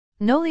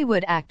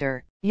Nollywood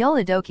actor,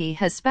 Yul Edochie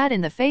has spat in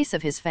the face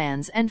of his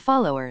fans and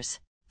followers.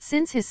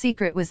 Since his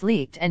secret was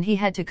leaked and he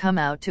had to come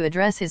out to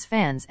address his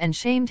fans and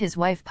shamed his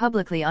wife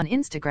publicly on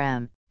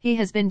Instagram, he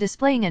has been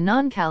displaying a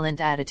nonchalant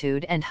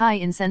attitude and high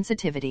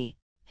insensitivity.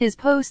 His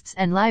posts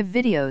and live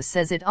videos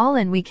says it all,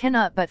 and we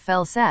cannot but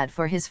feel sad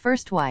for his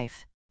first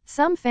wife.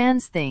 Some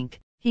fans think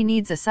he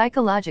needs a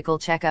psychological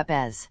checkup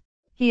as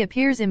he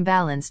appears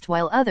imbalanced,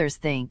 while others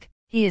think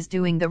he is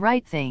doing the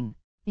right thing.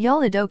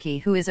 Yul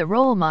Edochie, who is a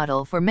role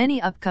model for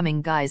many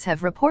upcoming guys, have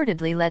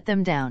reportedly let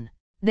them down.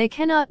 They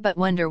cannot but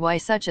wonder why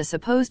such a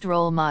supposed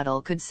role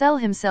model could sell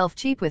himself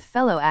cheap with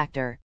fellow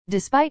actor,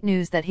 despite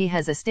news that he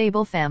has a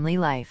stable family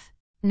life.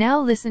 Now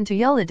listen to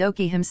Yul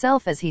Edochie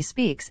himself as he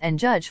speaks and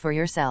judge for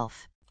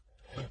yourself.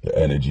 The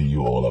energy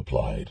you all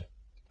applied,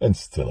 and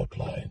still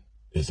applying,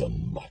 is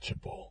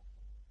unmatchable.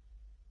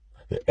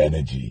 The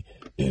energy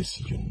is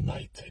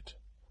united.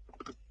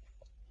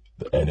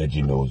 The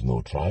energy knows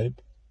no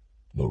tribe,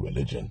 no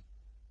religion,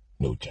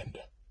 no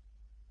gender.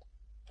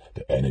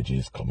 The energy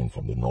is coming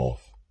from the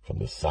north, from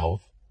the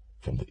south,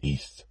 from the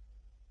east,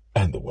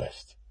 and the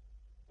west,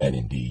 and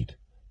indeed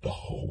the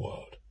whole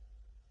world.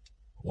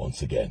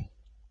 Once again,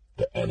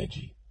 the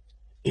energy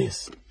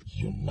is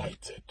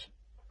united.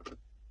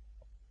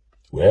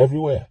 We're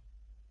everywhere.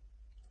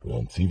 We're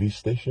on TV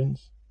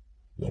stations,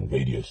 we're on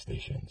radio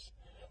stations,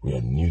 we're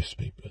on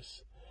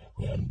newspapers,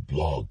 we're on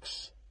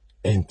blogs,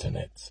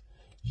 internet,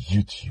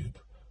 YouTube,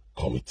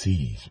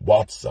 committees,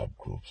 WhatsApp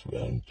groups, we're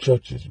in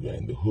churches, we're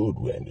in the hood,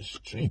 we're in the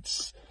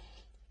streets.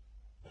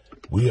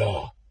 We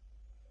are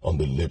on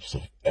the lips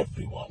of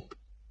everyone.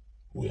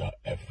 We are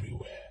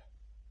everywhere.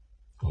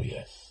 Oh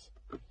yes.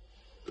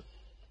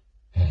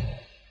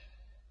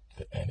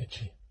 The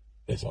energy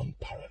is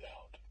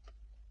unparalleled.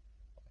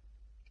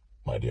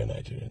 My dear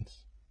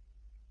Nigerians,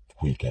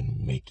 we can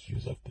make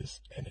use of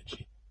this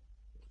energy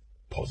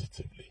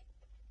positively.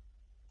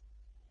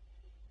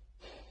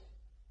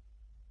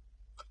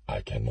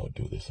 I cannot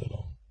do this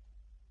alone.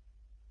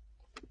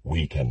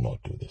 We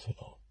cannot do this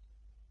alone.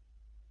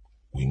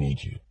 We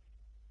need you.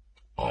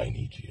 I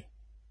need you.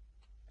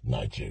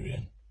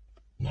 Nigeria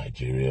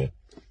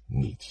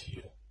needs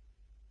you.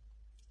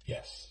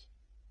 Yes.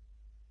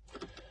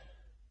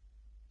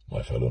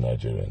 My fellow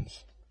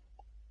Nigerians,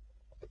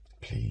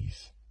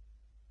 please,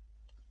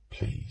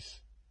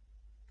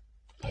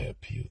 I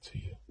appeal to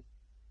you.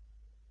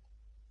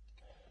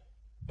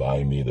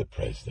 Buy me the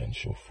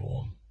presidential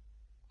form,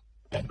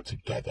 and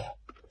together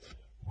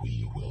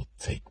we will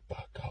take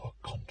back our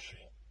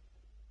country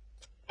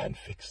and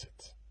fix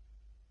it.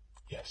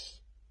 Yes.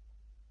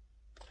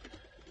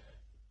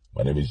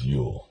 My name is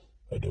Yul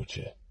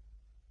Edochie,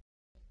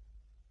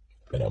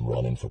 and I'm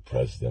running for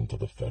President of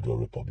the Federal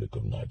Republic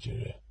of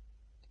Nigeria,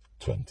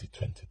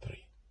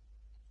 2023.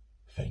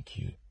 Thank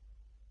you,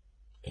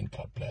 and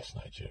God bless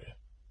Nigeria.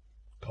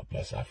 God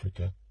bless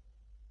Africa,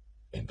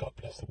 and God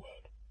bless the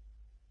world.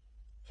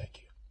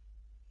 Thank you.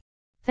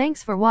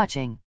 Thanks for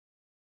watching.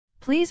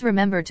 Please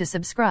remember to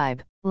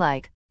subscribe,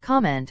 like,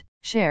 comment,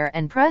 share,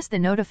 and press the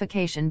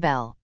notification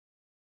bell.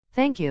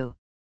 Thank you.